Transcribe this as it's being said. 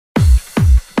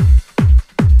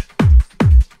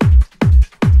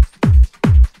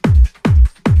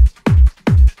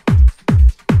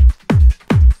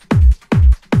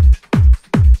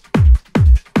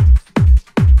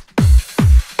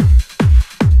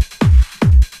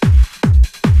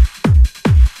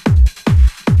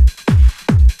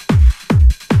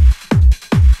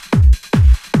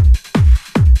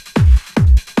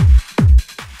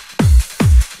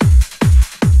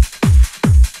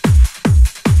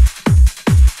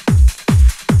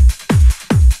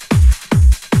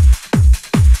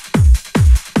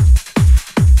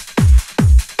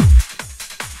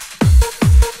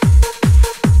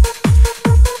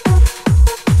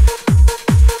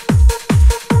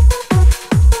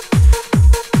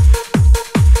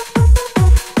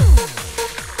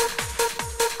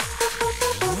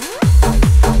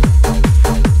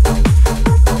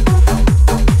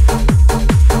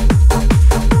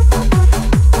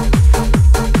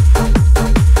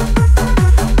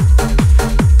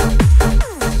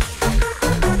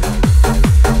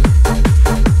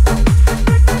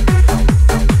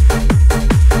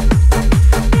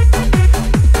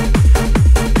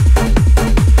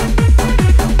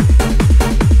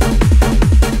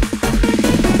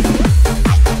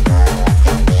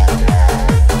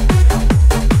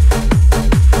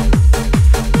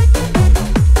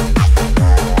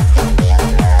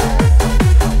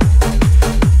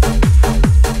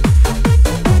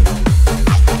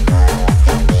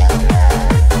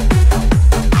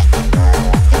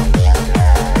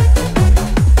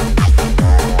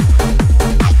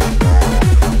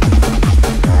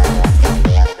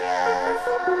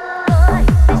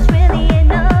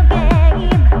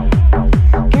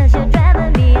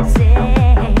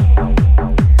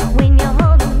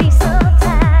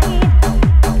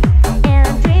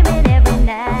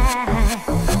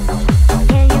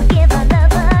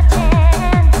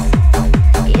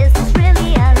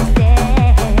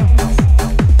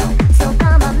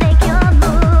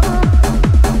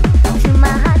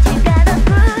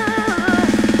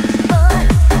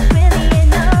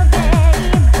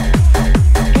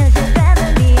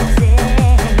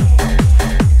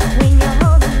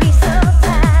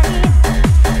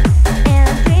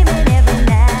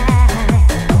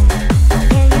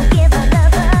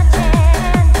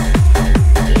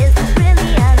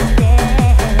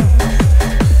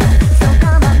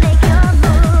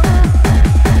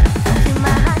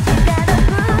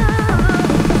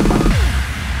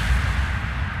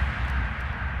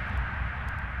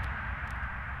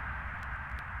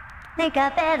Think I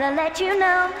better let you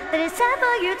know that it's time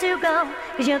for you to go,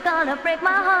 'cause you're gonna break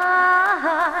my heart.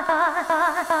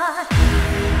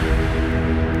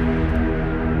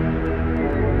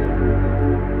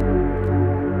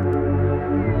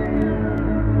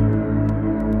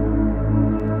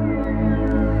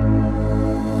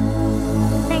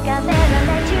 Think I better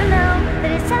let you know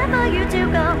that it's time for you to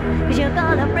go, 'cause you're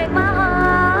gonna break my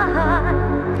heart.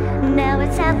 Now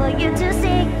it's time for you to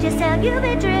see just how you've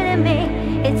been treating me.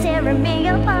 It's tearing me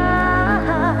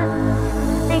apart.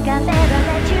 Think I better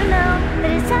let you know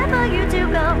that it's time for you to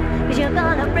go, 'cause you're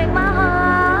gonna break my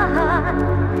heart.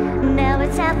 Now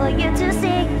it's time for you to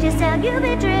see just how you've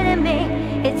been treating me.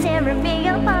 It's tearing me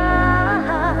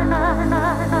apart.